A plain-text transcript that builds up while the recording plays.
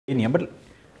नहीं है, बट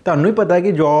तुहानूं ही पता है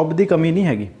कि जॉब की कमी नहीं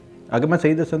हैगी। अगर मैं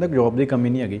सही दसां तो जॉब की कमी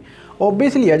नहीं हैगी।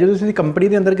 ओबीअसली है जो तुसीं कंपनी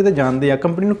के अंदर किते जांदे आ,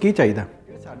 कंपनी नूं की चाहीदा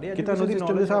कि तुहानूं सिस्टम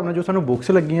के हिसाब नाल जो सानूं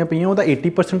बुक्स लगियां पईयां ਉਹਦਾ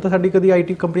 80% ਤਾਂ ਸਾਡੀ ਕਦੀ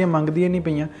ਆਈਟੀ ਕੰਪਨੀਆਂ ਮੰਗਦੀਆਂ ਨਹੀਂ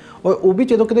ਪਈਆਂ, ਔਰ ਉਹ ਵੀ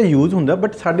ਜਦੋਂ ਕਿਤੇ ਯੂਜ਼ ਹੁੰਦਾ।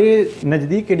 ਬਟ ਸਾਡੇ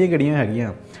ਨਜ਼ਦੀਕ ਕਿਹੜੀਆਂ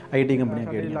ਹੈਗੀਆਂ ਆਈਟੀ ਕੰਪਨੀਆਂ?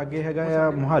 ਕਿਹੜੀਆਂ ਲਾਗੇ ਹੈਗਾ ਆ?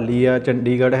 ਮੁਹਾਲੀ ਆ,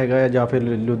 ਚੰਡੀਗੜ੍ਹ ਹੈਗਾ ਆ, ਜਾਂ ਫਿਰ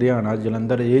ਲੁਧਿਆਣਾ,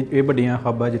 ਜਲੰਧਰ, ਇਹ ਵੱਡੀਆਂ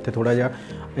ਹੱਬ ਆ ਜਿੱਥੇ ਥੋੜ੍ਹਾ ਜਿਹਾ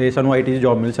ਇਹ ਸਾਨੂੰ ਆਈਟੀ 'ਚ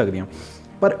ਜੋਬ ਮਿਲ ਸਕਦੀਆਂ।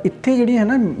 पर इत्थे जिहड़ी है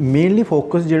ना मेनली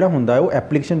फोकस जिहड़ा हुंदा है वो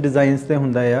एप्लीकेशन डिज़ाइनस ते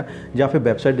हुंदा है या फिर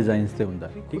वैबसाइट डिज़ाइनस ते हुंदा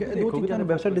है। ठीक है, देखो कि तुहानूं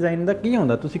वैबसाइट डिज़ाइन दा की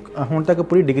हुंदा, तुसीं हुण तक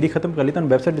पूरी डिग्री खत्म कर ली,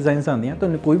 तुहानूं वैबसाइट डिज़ाइनस आंदियां,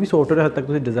 तुहानूं कोई भी सॉफ्टवेयर हद तक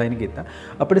तुसीं डिज़ाइन कीता,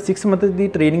 अपने 6 मंथ दी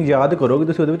ट्रेनिंग याद करो कि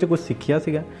तुसीं उहदे विच कुछ सिੱਖਿਆ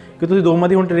ਸੀਗਾ कि तुसीं 2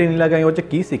 मंथ दी हुण ट्रेनिंग लगाई, ਉਹ 'ਚ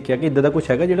ਕੀ ਸਿੱਖਿਆ कि इदां दा कुछ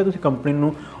हैगा जिहड़ा तुसीं कंपनी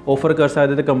नूं ऑफर कर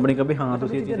सकदे ते कंपनी कहे हाँ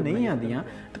तुसीं ये चीज़ नहीं आंदियां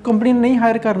तो कंपनी ने नहीं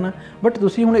हायर करना। बट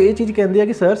तुसीं हुण ये चीज़ कहंदे आ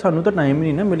कि सर सानूं तां टाइम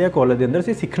नहीं ना मिलिया कॉलेज दे अंदर,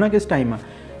 असीं सिੱਖਣਾ किस टाइम आ,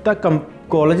 ਤਾਂ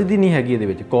ਕਾਲਜ ਦੀ ਨਹੀਂ ਹੈਗੀ ਇਹਦੇ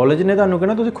ਵਿੱਚ। ਕਾਲਜ ਨੇ ਤੁਹਾਨੂੰ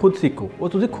ਕਹਿਣਾ ਤੁਸੀਂ ਖੁਦ ਸਿੱਖੋ, ਉਹ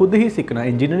ਤੁਸੀਂ ਖੁਦ ਹੀ ਸਿੱਖਣਾ।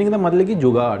 ਇੰਜੀਨੀਅਰਿੰਗ ਦਾ ਮਤਲਬ ਕਿ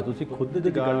ਜੁਗਾੜ, ਤੁਸੀਂ ਖੁਦ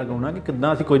ਜੁਗਾੜ ਲਗਾਉਣਾ ਕਿ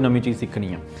ਕਿੱਦਾਂ ਅਸੀਂ ਕੋਈ ਨਵੀਂ ਚੀਜ਼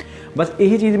ਸਿੱਖਣੀ ਆ। ਬਸ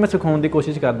ਇਹੀ ਚੀਜ਼ ਮੈਂ ਸਿਖਾਉਣ ਦੀ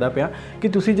ਕੋਸ਼ਿਸ਼ ਕਰਦਾ ਪਿਆ ਕਿ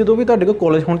ਤੁਸੀਂ ਜਦੋਂ ਵੀ ਤੁਹਾਡੇ ਕੋਲ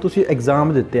ਕਾਲਜ, ਹੁਣ ਤੁਸੀਂ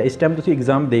ਐਗਜ਼ਾਮ ਦਿੱਤੇ ਆ, ਇਸ ਟਾਈਮ ਤੁਸੀਂ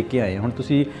ਐਗਜ਼ਾਮ ਦੇ ਕੇ ਆਏ, ਹੁਣ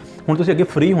ਤੁਸੀਂ ਅੱਗੇ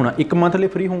ਫ੍ਰੀ ਹੋਣਾ, 1 ਮੰਥ ਲਈ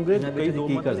ਫ੍ਰੀ ਹੋਵੋਗੇ।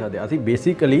 ਕੀ ਕਰ ਸਕਦੇ ਆ ਅਸੀਂ?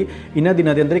 ਬੇਸਿਕਲੀ ਇਹਨਾਂ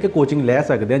ਦਿਨਾਂ ਦੇ ਅੰਦਰ ਇੱਕ ਕੋਚਿੰਗ ਲੈ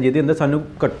ਸਕਦੇ ਹਾਂ ਜਿਹਦੇ ਅੰਦਰ ਸਾਨੂੰ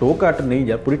ਘੱਟੋ ਘੱਟ ਨਹੀਂ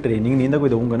ਜਾਂ ਪੂਰੀ ਟ੍ਰੇਨਿੰਗ ਨਹੀਂ ਦਾ ਕੋਈ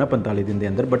ਦਊਂਗਾ ਨਾ 45 ਦਿਨ ਦੇ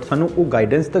ਅੰਦਰ, ਬਟ ਸਾਨੂੰ ਉਹ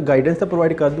ਗਾਈਡੈਂਸ ਤਾਂ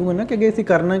ਪ੍ਰੋਵਾਈਡ ਕਰ ਦੂੰਗਾ ਨਾ ਕਿ ਅੱਗੇ ਅਸੀਂ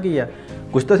ਕਰਨਾ ਕੀ ਆ।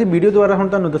 ਕੁਛ ਤਾਂ ਅਸੀਂ ਵੀਡੀਓ ਦੁਆਰਾ ਹੁਣ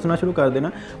ਤੁਹਾਨੂੰ ਦੱਸਣਾ ਸ਼ੁਰੂ ਕਰ ਦੇਣਾ,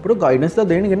 ਪਰ ਉਹ ਗਾਈਡੈਂਸ ਤਾਂ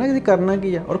ਦੇਣਗੇ ਨਾ ਕਿ ਅਸੀਂ ਕਰਨਾ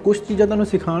ਕੀ ਆ, ਔਰ ਕੁਛ ਚੀਜ਼ਾਂ ਤੁਹਾਨੂੰ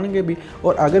ਸਿਖਾਉਣਗੇ ਵੀ।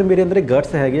 ਔਰ ਅਗਰ ਮੇਰੇ ਅੰਦਰ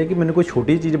ਗਟਸ ਹੈਗੇ ਕਿ ਮੈਨੂੰ ਕੋਈ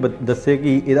ਛੋਟੀ ਚੀਜ਼ ਦੱਸੇ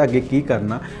ਕਿ ਇਹਦਾ ਅੱਗੇ ਕੀ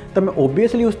ਕਰਨਾ, ਤਾਂ ਮੈਂ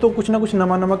ਓਬੀਅਸਲੀ ਉਸ ਤੋਂ ਕੁਛ ਨਾ ਕੁਛ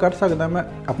ਨਵਾਂ ਕੱਢ ਸਕਦਾ। ਮੈਂ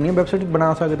ਆਪਣੀ ਵੈਬਸਾਈਟ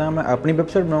ਬਣਾ ਸਕਦਾ, ਮੈਂ ਆਪਣੀ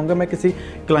ਵੈਬਸਾਈਟ ਬਣਾਉਂਗਾ, ਮੈਂ ਕਿਸੇ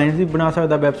ਕਲਾਇੰਟ ਦੀ ਬਣਾ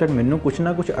ਸਕਦਾ ਵੈਬਸਾਈਟ। ਮੈਨੂੰ ਕੁਛ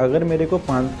ਨਾ ਕੁਛ ਅਗਰ ਮੇਰੇ ਕੋਲ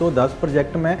 5 ਤੋਂ 10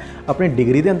 ਪ੍ਰੋਜੈਕਟ ਮੈਂ ਆਪਣੀ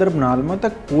ਡਿਗਰੀ ਦੇ ਅੰਦਰ ਬਣਾ ਲਵਾਂ ਤਾਂ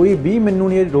ਕੋਈ ਵੀ ਮੈਨੂੰ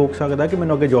ਨਹੀਂ ਰੋਕ ਸਕਦਾ ਕਿ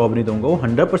ਮੈਨੂੰ ਅੱਗੇ ਜੋਬ ਨਹੀਂ ਦਊਂਗਾ। ਉਹ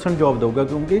 100% ਜੋਬ ਦਊਗਾ,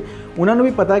 ਕਿਉਂਕਿ ਉਹਨਾਂ ਨੂੰ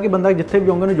ਵੀ ਪਤਾ ਕਿ ਬੰਦਾ ਜਿੱਥੇ ਵੀ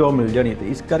ਜਾਊਗਾ ਉਹਨੂੰ ਜੋਬ ਮਿਲ ਜਾਣੀ ਹੈ, ਤੇ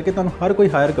ਇਸ ਕਰਕੇ ਤੁਹਾਨੂੰ ਹਰ ਕੋਈ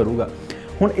ਹਾਇਰ ਕਰੂਗਾ।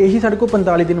 ਹੁਣ ਇਹੀ ਸਾਡੇ ਕੋਲ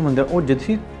 45 ਦਿਨ ਹੁੰਦੇ, ਉਹ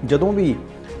ਜਦੋਂ ਵੀ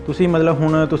ਤੁਸੀਂ ਮਤਲਬ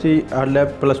ਹੁਣ ਤੁਸੀਂ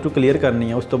 +2 ਕਲੀਅਰ ਕਰਨੀ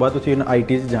ਹੈ, ਉਸ ਤੋਂ ਬਾਅਦ ਤੁਸੀਂ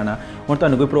IT 'ਚ ਜਾਣਾ। ਹੁਣ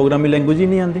ਤੁਹਾਨੂੰ ਕੋਈ ਪ੍ਰੋਗਰਾਮਿੰਗ ਲੈਂਗੁਏਜ ਹੀ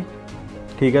ਨਹੀਂ ਆਉਂਦੀ,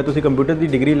 ठीक है, तुसीं कंप्यूटर की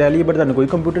डिग्री लै ली बट तुहानूं कोई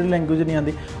कंप्यूटर की लैंगुएज नहीं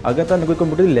आती। अगर तुहानूं कोई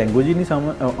कंप्यूटर की लैंगुएज ही नहीं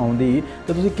समझ आउंदी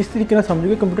तो तुसीं किस तरीके नाल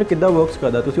समझोगे कंप्यूटर किद्दां वर्क्स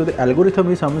करदा, तुसीं उहदे एल्गोरिथम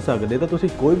नहीं समझ सकदे, तो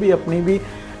तुसीं कोई भी अपनी भी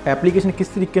एप्लीकेशन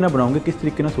किस तरीके नाल बनाओगे, किस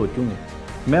तरीके नाल सोचोगे।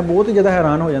 मैं बहुत ही ज़्यादा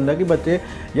हैरान हो जाता कि बच्चे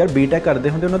यार B.tech करते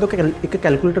होंदे, उन्हां तों एक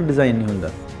कैलकुलेटर डिज़ाइन नहीं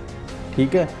हुंदा,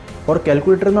 ठीक है। और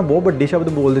कैलकुलेटर मैं बहुत बड़े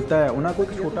शब्द बोल दिता है, उन्होंने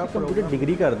कोई छोटा कंप्यूटर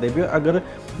डिग्री करते पे। अगर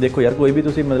देखो यार कोई भी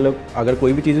तुसीं मतलब अगर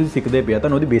कोई भी चीज़ सीखते पे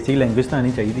तुहानूं उहदी बेसिक लैंगुएज तो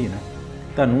आनी चाहिए है ना।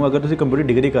 ਤੁਹਾਨੂੰ अगर तुसीं कंप्यूटर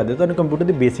डिग्री करते ਤੁਹਾਨੂੰ कंप्यूटर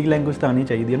की बेसिक लैंगुएज तो आनी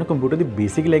चाहिए है ना। कंप्यूटर की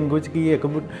बेसिक लैंगुएज की है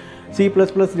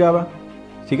C++ जावा,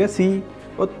 ठीक है, C।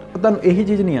 और ਤੁਹਾਨੂੰ यही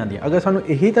चीज़ नहीं आती। अगर सानू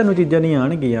यही ਤੁਹਾਨੂੰ चीज़ां नहीं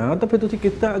आउणगीਆਂ तो फिर तुसीं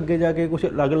किस तरह अगे जाके कुछ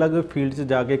अलग-अलग फील्ड 'ਚ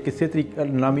जाके किसी तरीके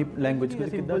नवीं लैंगुएज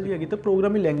किद्दां दी हैगी तो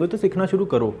प्रोग्रामिंग लैंगुएज तो सीखना शुरू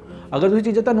करो। अगर तुसीं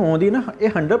चीज़ां ਤੁਹਾਨੂੰ आउंदी ना,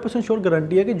 ये 100% श्योर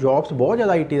गारंटी है कि जॉब्स बहुत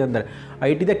ज़्यादा IT ਦੇ अंदर,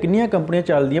 IT ਦੀਆਂ ਕਿੰਨੀਆਂ ਕੰਪਨੀਆਂ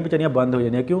ਚੱਲਦੀਆਂ ਵਿਚਾਰੀਆਂ ਬੰਦ ਹੋ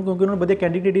ਜਾਂਦੀਆਂ। ਕਿਉਂ? ਕਿਉਂਕਿ ਉਹਨਾਂ ਨੂੰ ਵਧੀਆ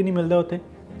ਕੈਂਡੀਡੇਟ ਹੀ ਨਹੀਂ ਮਿਲਦਾ ਉੱਥੇ,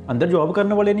 अंदर जॉब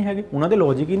करने वाले नहीं है, उन्होंने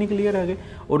लॉजिक ही नहीं क्लीयर है,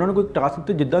 उन्होंने कोई टास्क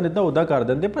तो जिदा दिता उदा कर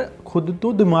देंगे पर खुद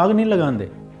तो दिमाग नहीं लगाते।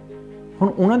 हुण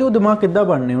उन्होंने दिमाग किद्दां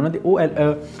बनने,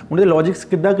 उन्होंने लॉजिक्स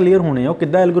किद्दां क्लीयर होने, वो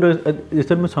किद्दां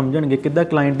एल्गोरिथम समझणगे, किद्दां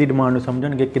क्लाइंट की डिमांड नूं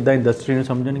समझणगे, किद्दां इंडस्ट्री नूं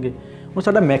समझणगे। हुण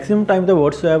साडा मैक्सिमम टाइम तो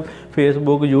WhatsApp,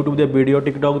 Facebook, YouTube के वीडियो,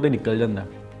 TikTok ते निकल जाता।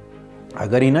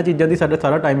 अगर इन्हां चीज़ां दी साडा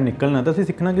सारा टाइम निकलना तो असीं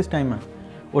सीखना किस टाइम है।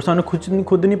 और सानू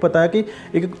खुद नहीं पता है कि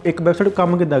एक वैबसाइट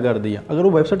काम किद्दां करदी है। अगर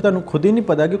वो वैबसाइट तुहानूं खुद ही नहीं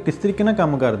पता कि किस तरीके नाल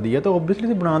काम करदी है तो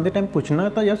ओबवियसली बनाने के टाइम पुछना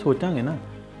तो यार सोचांगे ना।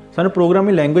 सानू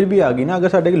प्रोग्रामिंग लैंगुएज भी आ गई ना, अगर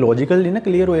साडे लॉजिकल नहीं ना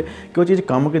क्लीयर होए कि वो चीज़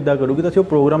काम किद्दां करूगी तो असीं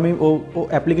प्रोग्रामिंग वो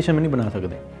एप्लीकेशन भी नहीं बना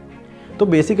सकते। तो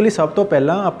बेसिकली सब तो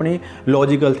पहला अपनी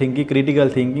लॉजिकल थिंकिंग, क्रिटिकल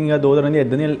थिंकिंग या 2 तरह की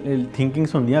इदां दी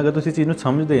थिंकिंग्स होंदियां। अगर तुसीं इस चीज़ नूं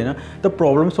समझदे ना तो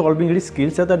प्रॉब्लम सॉल्विंग जिहड़ी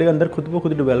स्किल्स है तुहाडे अंदर खुद ब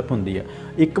खुद डिवेलप होंदी है।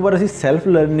 एक बार असीं self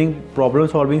learning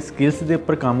problem solving skills के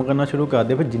उपर काम करना शुरू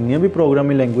करदे, फिर जिन्नियां भी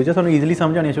प्रोग्रामिंग लैंगुएज है सानूं ईजिली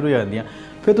समझ आनी शुरू हो जांदियां।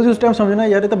 फिर तुसीं उस टाइम समझना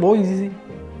यार ये तो बहुत ईजी सी,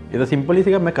 ये तो सिंपल ही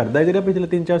सीगा, मैं करदा ही ਰਿਹਾ पिछले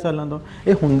 3-4 सालों तो।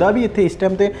 ये हुंदा भी इत्थे इस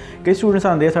टाइम ते कई स्टूडेंट्स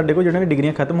आते हैं साडे कोल जिन्हां दी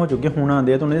डिग्रियां खत्म हो चुकी हुण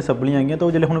आते हैं तो उन्हां दी सप्लियां आईयां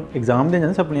तो जिहड़े हुण एग्जाम देण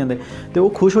जांदे सप्लियां दे तो वो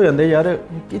खुश हो जाते यार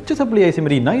किच सप्ली आई सी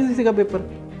मेरी, इन्ना ईजी सीगा पेपर।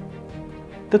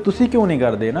 तो तुसीं क्यों नहीं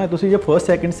करते ना? तुसीं जो first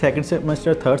second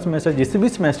semester, third semester जिस भी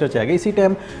समैसटर च है इसी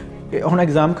टाइम ਹੁਣ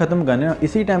एग्जाम खत्म करने ना,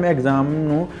 इसी टाइम एग्जाम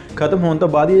खत्म होने तो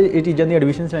बाद ये चीज़ों की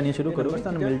एडमिशन लैनियां शुरू करो।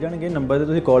 तुहानूं मिल जाएंगे नंबर पर,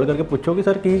 तुसीं कॉल करके पूछो कि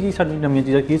सर की सानूं नवीं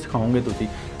चीज़ां की सिखाओगे, तुसीं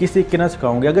किस तरीके नाल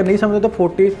सिखाओगे। अगर नहीं समझते तो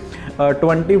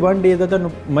 21 डेज़ का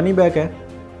तुहानूं मनी बैक है,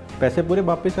 पैसे पूरे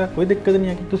वापस है, कोई दिक्कत नहीं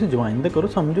है। तुसीं ज्वाइन तो करो,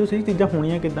 समझो सही चीज़ां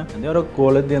होणियां किद्दां। और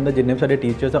कॉलेज के अंदर जिन्ने भी साडे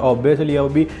टीचर्स है ओबवियसली वो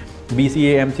भी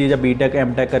BCA MCA या B.tech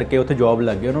M.tech करके उत्थे जॉब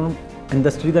लग गए, उन्होंने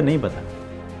इंडस्ट्री का नहीं पता,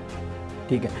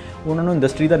 ठीक है। उन्होंने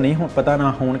इंडस्ट्री का नहीं पता ना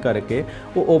होने करके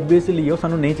वो ओबीयसली वो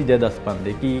सानू नई चीज़ें दस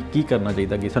पाते कि की करना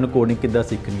चाहिए, कि सानू कोडिंग किद्दां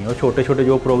सीखनी है। और छोटे छोटे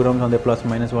जो प्रोग्राम्स आते प्लस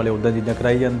माइनस वाले उदा चीज़ां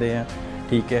कराई जाते हैं,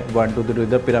 ठीक है। 1 2 3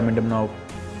 इधर पिरामिड बनाओ,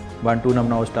 1 2 ना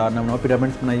बनाओ, स्टार ना बनाओ,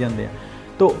 पिरामिड्स बनाई जाते हैं।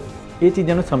 तो ये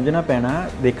चीज़ों को समझना पैना,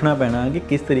 देखना पैना कि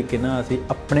किस तरीके असी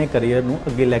अपने करियर में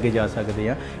अगे लैके जा सकते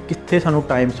हैं। कित्थे सानू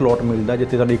टाइम स्लॉट मिलता,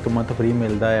 जिथे सानू 1 मंथ फ्री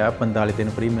मिलता है, 45 दिन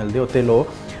फ्री मिलते, उत्ते लो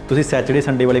तुसी सैटरडे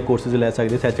संडे वाले कोर्सेज लै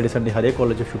सकते। सैटरडे संडे हर एक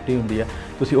कॉलेज छुट्टी होंदी है,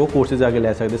 तुसी वो कोर्सेज आके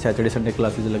लै सकते, सैटरडे संडे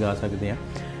क्लासेज लगा सकते हैं।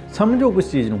 समझो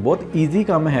कुछ चीज़ में बहुत ईजी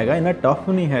काम हैगा, इन्ना टफ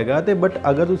नहीं हैगा। तो बट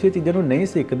अगर तुसी ये चीज़ों नहीं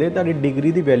सीखते तुहाडी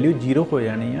डिग्री की वैल्यू 0 हो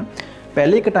जानी है।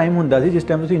 पहले एक टाइम होंदा सी जिस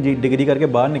टाइम तुसीं डिग्री करके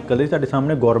बाहर निकलते तुहाडे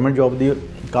सामने गौरमेंट जॉब की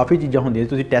काफ़ी चीज़ां होंदियां,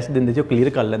 तुसीं टैसट दिंदे सी, क्लीयर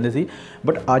कर लैंदे सी।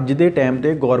 बट अज दे टाइम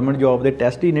ते गौरमेंट जॉब के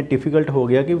टैसट ही इन्ने डिफिकल्ट हो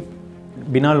गया कि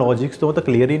बिना लॉजिक्स तो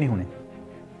क्लीयर ही नहीं होने।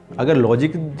 अगर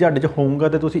लॉजिक तुहाडे च होऊगा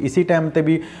तो तुसीं इसी टाइम ते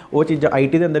भी वो चीज़ां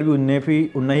IT के अंदर भी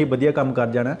उन्ना ही वधिया काम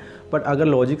कर जाना। बट अगर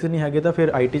लॉजिक्स नहीं है तो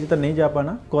फिर IT तो नहीं जा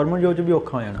पाना, गौरमेंट जॉब भी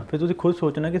औखा हो जाना। फिर तुसीं खुद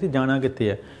सोचना कि असीं जाना कित्थे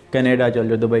है, कैनेडा चल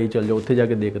जाओ, दुबई चल जाओ, उत्थे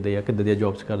जाके देखते हैं किद्दां दी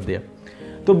जॉब्स करते हैं।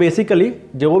 तो बेसिकली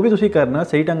जो भी तुसीं करना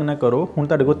सही ढंग नाल करो। हुण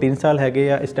तुहाडे कोल 3 साल हैगे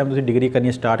आ, इस टाइम तुसीं डिग्री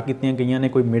करनी स्टार्ट कीतियां गईयां ने,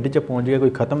 कोई मिड च पहुँच गया, कोई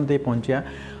खत्म ते पहुँचा,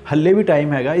 हल्ले भी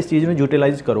टाइम हैगा। इस चीज़ में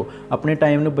यूटिलाइज़ करो, अपने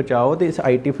टाइम में बचाओ तो इस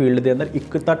IT फील्ड के अंदर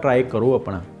एक तो ट्राई करो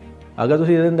अपना। अगर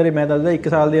तुसीं इहदे अंदर मैं दसदा 1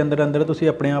 साल के अंदर अंदर तुसीं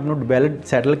अपने आप को डिवेलप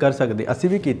सैटल कर सकते। असीं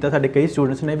भी कीता, साडे कई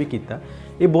स्टूडेंट्स ने भी कीता।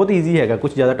 ये बहुत ईजी हैगा,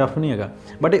 कुछ ज़्यादा टफ नहीं हैगा।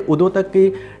 बट ये उदों तक ही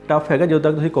टफ हैगा ਜਦੋਂ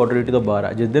तक तुसीं कोडरिटी तो बाहर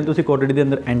आ। जिस दिन तुसीं कोडरिटी के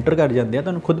अंदर एंटर कर जाते हैं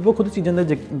तुहानूं खुद ब खुद चीज़ों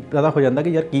का पता हो जाता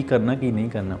कि यार की करना की नहीं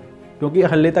करना, क्योंकि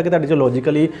हल्ले तक तुहाडे च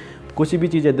लॉजिकली कुछ भी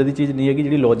चीज़ इदां दी चीज़ नहीं है कि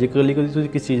जी लॉजिकली तुसीं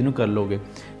किस चीज़ को कर लोगे।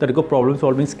 तुहाडे कोल प्रॉब्लम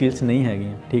सॉल्विंग स्किल्स नहीं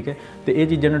हैगियां, ठीक है। तो ये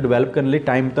चीज़ों को डिवेलप करने लिए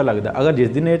टाइम तो लगता। अगर जिस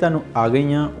दिन ये तुहानूं आ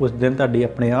गई उस दिन तुहाडी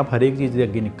अपने आप हर एक चीज़ के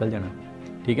अगे निकल जाना,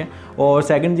 ठीक है। और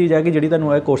सैकेंड चीज़ है कि जिहड़ी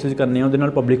तुहानूं कोर्सेज करने उहदे नाल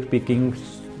पब्लिक स्पीकिंग,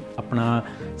 अपना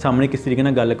सामने किस तरीके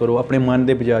नाल गल करो, अपने मन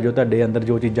के बजाय जो तुहाडे अंदर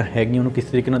जो चीज़ां हैगियां उहनूं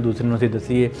किस तरीके नाल दूसरे नूं असीं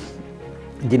दसीए,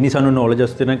 जिन्नी सानूं नॉलेज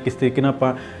उस तरह किस तरीके नाल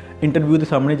आपां इंटरव्यू के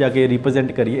सामने जाके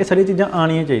रिप्रजेंट करिए। ये सारी चीज़ां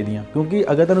आनियां चाहिए, क्योंकि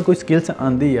अगर तुहानूं कोई स्किल्स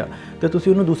आंदी आ तो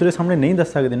तुसीं उहनूं दूसरे सामने नहीं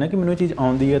दस सकदे ना कि मैनूं ये चीज़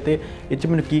आउंदी है तो इह च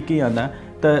मैनूं की आंदा।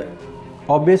 तो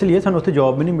ओबवियसली सानूं उत्थे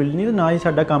जॉब भी नहीं मिलनी तो ना ही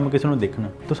साडा काम किसी नूं देखना।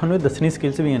 तो सानूं दसनी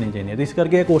स्किल्स भी आनी चाहिए। तो इस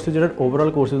करके कोर्सेज जो ओवरऑल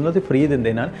कोर्सेज होंदा असीं फ्री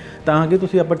दिंदे नाल, तां कि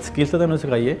तुसीं अपनी स्किल्स तुहानूं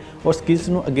सिखाइए और स्किल्स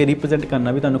नूं अगे रिप्रजेंट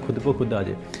करना भी तुहानूं खुद ब खुद आ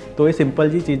जाए। तो ये सिंपल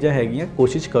जी चीज़ां हैगियां,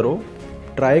 कोशिश करो,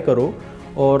 ट्राई करो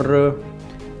और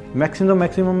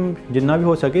मैक्सीमम जिन्ना भी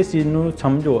हो सके इस चीज़ को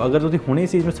समझो। अगर तुसीं हुणे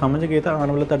इस चीज़ में समझ गए तो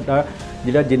आने वाला तुहाडा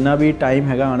जिहड़ा जिन्ना भी टाइम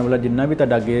हैगा, आने वाला जिन्ना भी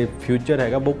तुहाडा अगे फ्यूचर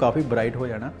हैगा वो काफ़ी ब्राइट हो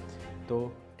जाना। तो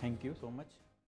थैंक यू सो मच।